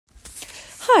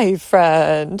Hi,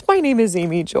 friend. My name is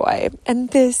Amy Joy, and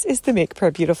this is the Make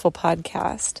Prayer Beautiful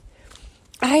podcast.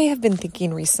 I have been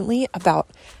thinking recently about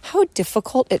how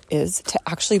difficult it is to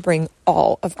actually bring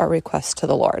all of our requests to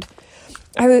the Lord.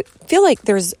 I feel like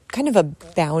there's kind of a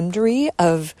boundary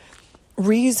of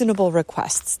reasonable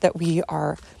requests that we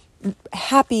are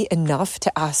happy enough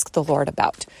to ask the Lord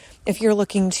about. If you're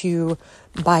looking to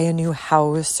buy a new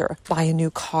house or buy a new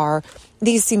car,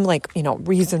 these seem like,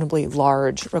 reasonably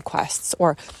large requests.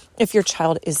 Or if your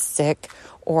child is sick,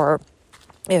 or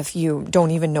if you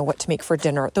don't even know what to make for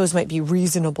dinner, those might be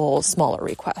reasonable, smaller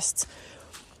requests.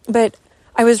 But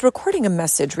I was recording a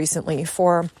message recently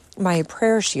for my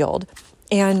prayer shield,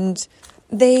 and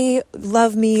they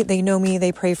love me, they know me,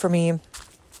 they pray for me.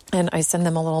 And I send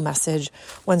them a little message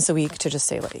once a week to just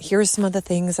say, like, here's some of the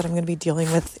things that I'm going to be dealing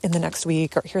with in the next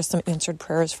week, or here's some answered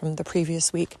prayers from the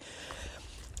previous week.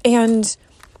 And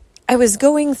I was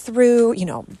going through,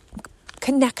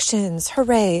 connections,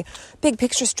 hooray, big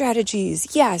picture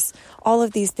strategies. Yes, all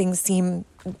of these things seem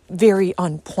very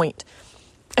on point.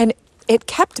 And it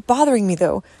kept bothering me,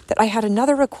 though, that I had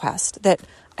another request that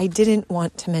I didn't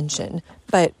want to mention,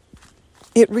 but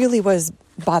it really was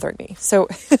bothering me. So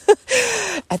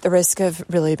at the risk of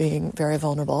really being very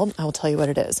vulnerable, I will tell you what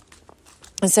it is.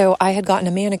 And so I had gotten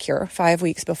a manicure 5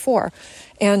 weeks before,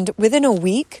 and within a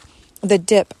week, the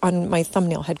dip on my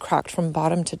thumbnail had cracked from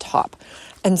bottom to top.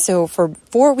 And so for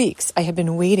 4 weeks, I had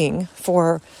been waiting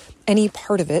for any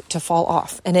part of it to fall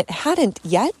off. And it hadn't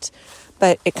yet,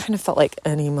 but it kind of felt like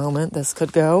any moment this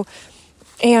could go.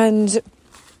 And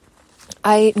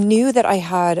I knew that I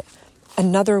had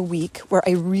another week where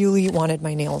I really wanted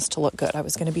my nails to look good. I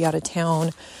was going to be out of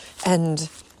town. And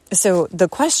so the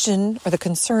question or the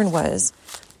concern was,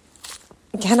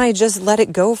 can I just let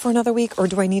it go for another week, or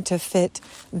do I need to fit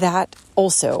that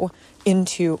also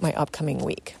into my upcoming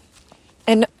week?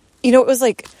 And, it was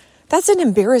like, that's an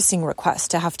embarrassing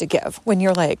request to have to give when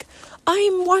you're like,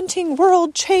 I'm wanting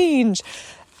world change.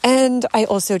 And I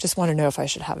also just want to know if I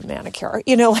should have a manicure,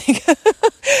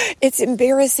 it's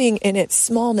embarrassing in its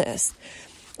smallness.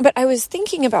 But I was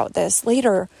thinking about this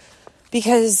later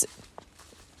because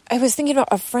I was thinking about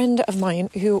a friend of mine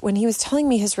who, when he was telling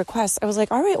me his request, I was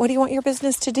like, all right, what do you want your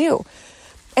business to do?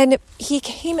 And he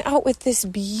came out with this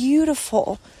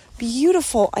beautiful,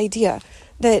 beautiful idea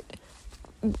that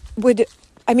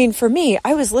for me,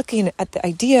 I was looking at the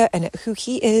idea and at who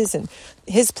he is and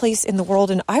his place in the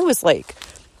world. And I was like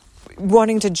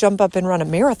wanting to jump up and run a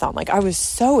marathon. Like, I was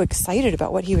so excited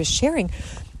about what he was sharing.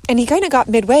 And he kind of got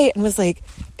midway and was like,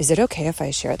 is it okay if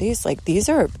I share these? Like, these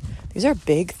are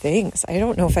big things. I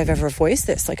don't know if I've ever voiced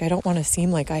this. Like, I don't want to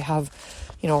seem like I have,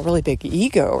 a really big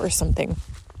ego or something.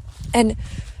 And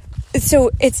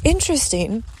so it's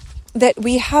interesting that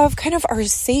we have kind of our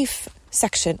safe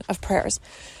section of prayers.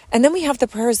 And then we have the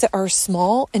prayers that are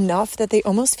small enough that they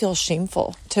almost feel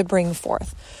shameful to bring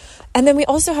forth. And then we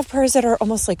also have prayers that are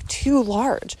almost like too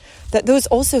large, that those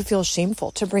also feel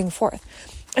shameful to bring forth.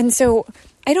 And so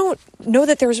I don't know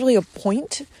that there's really a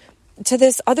point to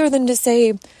this other than to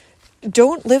say,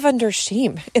 don't live under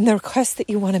shame in the requests that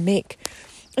you want to make.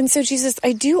 And so, Jesus,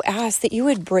 I do ask that you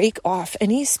would break off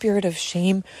any spirit of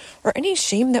shame or any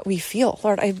shame that we feel.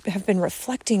 Lord, I have been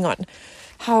reflecting on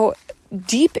how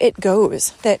deep it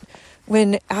goes that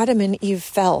when Adam and Eve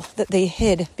fell, that they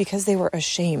hid because they were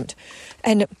ashamed.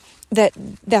 And that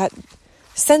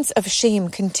sense of shame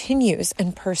continues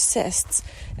and persists.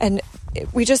 And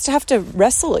we just have to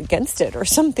wrestle against it or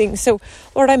something. So,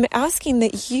 Lord, I'm asking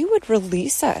that you would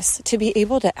release us to be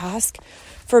able to ask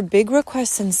for big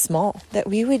requests and small, that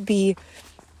we would be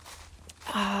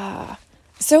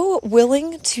so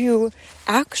willing to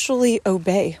actually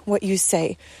obey what you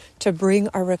say, to bring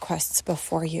our requests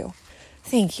before you.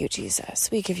 Thank you, Jesus.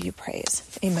 We give you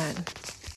praise. Amen.